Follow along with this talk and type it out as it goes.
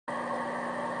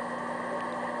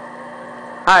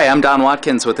Hi, I'm Don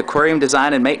Watkins with Aquarium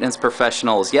Design and Maintenance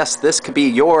Professionals. Yes, this could be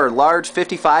your large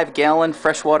 55-gallon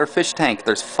freshwater fish tank.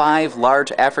 There's 5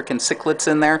 large African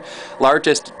cichlids in there,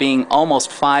 largest being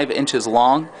almost 5 inches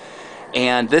long.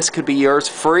 And this could be yours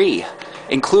free,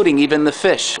 including even the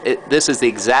fish. This is the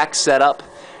exact setup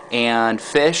and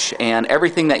fish and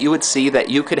everything that you would see that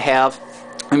you could have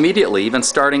immediately, even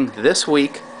starting this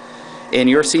week in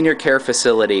your senior care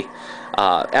facility.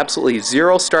 Absolutely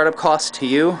zero startup cost to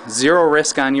you, zero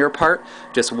risk on your part,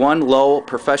 just one low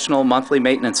professional monthly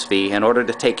maintenance fee in order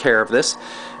to take care of this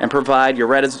and provide your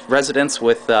residents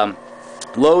with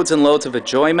loads and loads of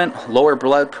enjoyment, lower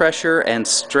blood pressure, and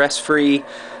stress-free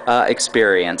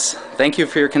experience. Thank you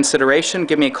for your consideration.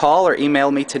 Give me a call or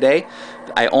email me today.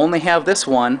 I only have this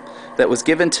one that was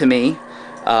given to me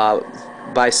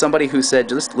by somebody who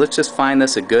said, let's just find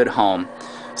this a good home.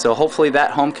 So hopefully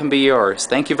that home can be yours.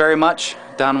 Thank you very much.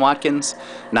 Don Watkins,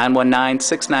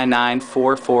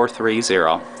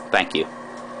 919-699-4430. Thank you.